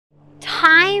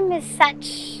time is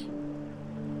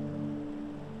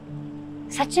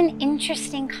such an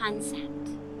interesting concept,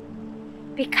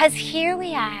 because here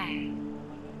we are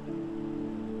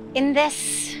in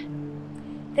this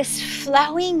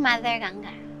flowing Mother Ganga,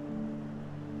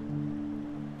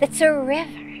 that's a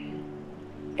river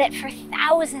that for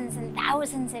thousands and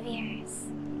thousands of years,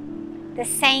 the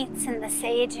saints and the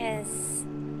sages,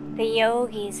 the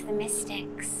yogis, the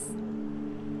mystics,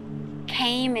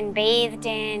 came and bathed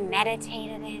in,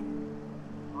 meditated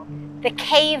in. The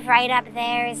cave right up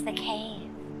there is the cave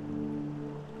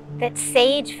that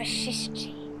sage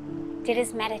Vashishtha did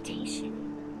his meditation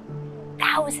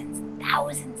thousands and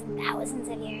thousands and thousands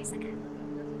of years ago.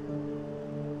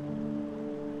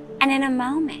 And in a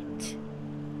moment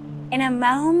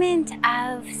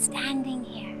of standing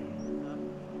here,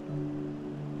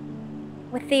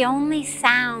 with the only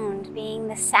sound being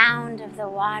the sound of the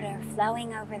water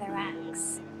flowing over the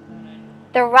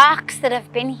rocks that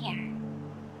have been here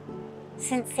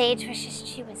since Sage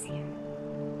Vashishtha was here,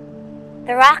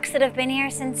 the rocks that have been here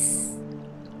since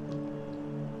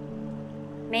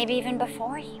maybe even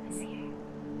before he was here,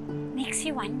 makes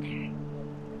you wonder,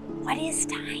 what is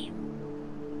time?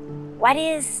 What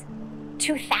is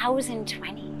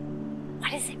 2020?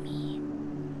 What does it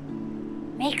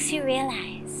mean? Makes you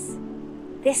realize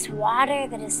this water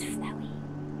that is flowing,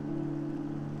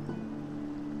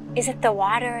 is it the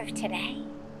water of today?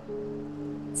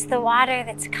 It's the water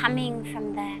that's coming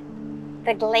from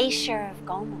the glacier of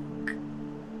Gomukh,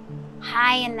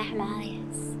 high in the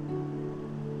Himalayas.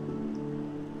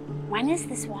 When is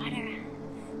this water of?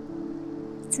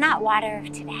 It's not water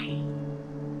of today.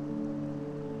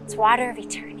 It's water of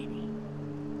eternity.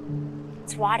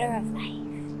 It's water of life.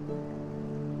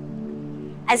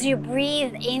 As you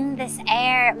breathe in this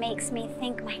air, it makes me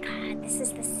think, my God, this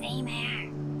is the same air.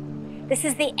 This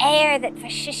is the air that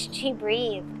Vashishtha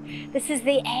breathed. This is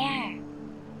the air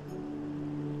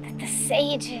that the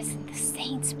sages and the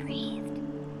saints breathed.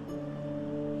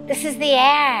 This is the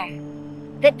air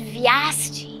that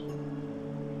Vyasji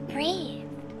breathed.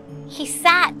 He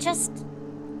sat just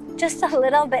a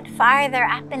little bit farther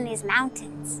up in these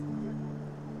mountains,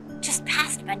 just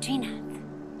past Badrinath,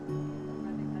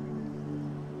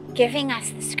 giving us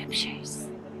the scriptures,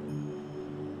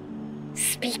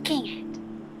 speaking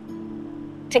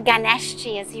it to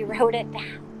Ganeshji as he wrote it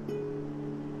down.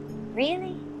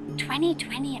 Really?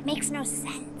 2020, it makes no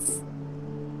sense.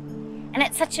 And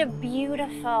it's such a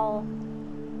beautiful,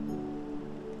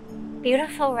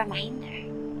 beautiful reminder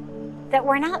that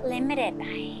we're not limited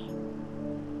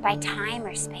by time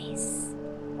or space.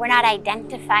 We're not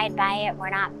identified by it. We're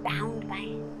not bound by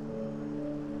it.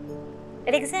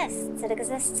 It exists. It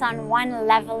exists on one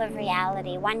level of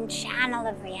reality, one channel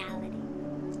of reality.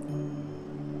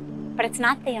 But it's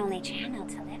not the only channel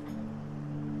to live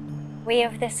on. We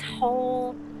have this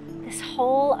whole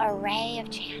array of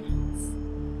channels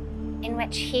in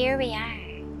which here we are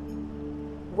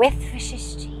with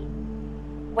Vashishtha,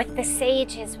 with the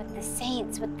sages, with the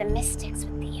saints, with the mystics,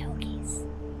 with the yogis,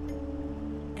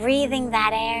 breathing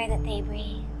that air that they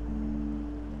breathe,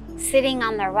 sitting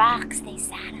on the rocks they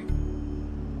sat on,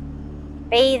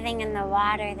 bathing in the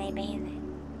water they bathe in,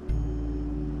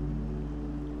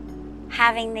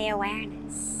 having the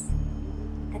awareness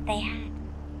that they had.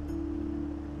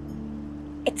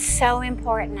 It's so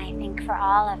important, I think, for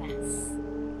all of us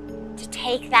to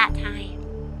take that time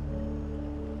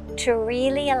to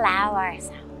really allow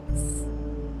ourselves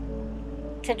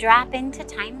to drop into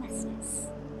timelessness,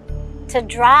 to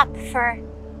drop for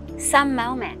some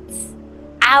moments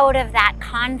out of that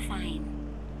confine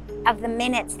of the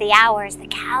minutes, the hours, the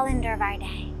calendar of our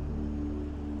day,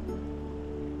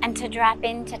 and to drop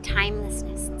into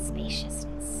timelessness and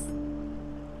spaciousness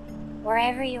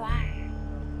wherever you are.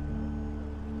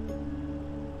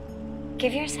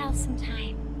 Give yourself some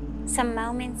time, some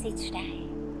moments each day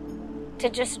to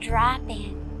just drop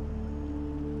in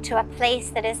to a place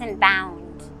that isn't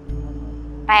bound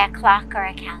by a clock or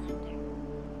a calendar.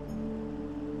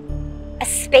 A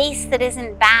space that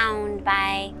isn't bound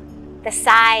by the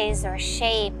size or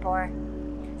shape or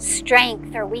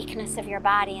strength or weakness of your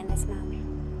body in this moment.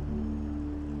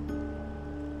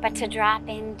 But to drop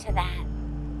into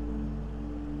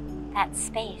that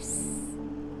space,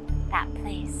 that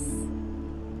place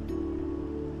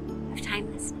of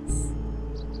timelessness.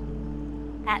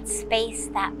 That space,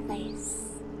 that place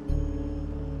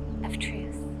of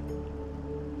truth,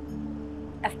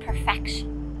 of perfection,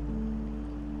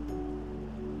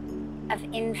 of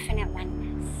infinite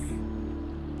oneness.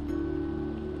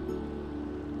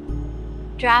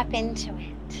 Drop into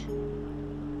it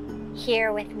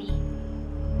here with me.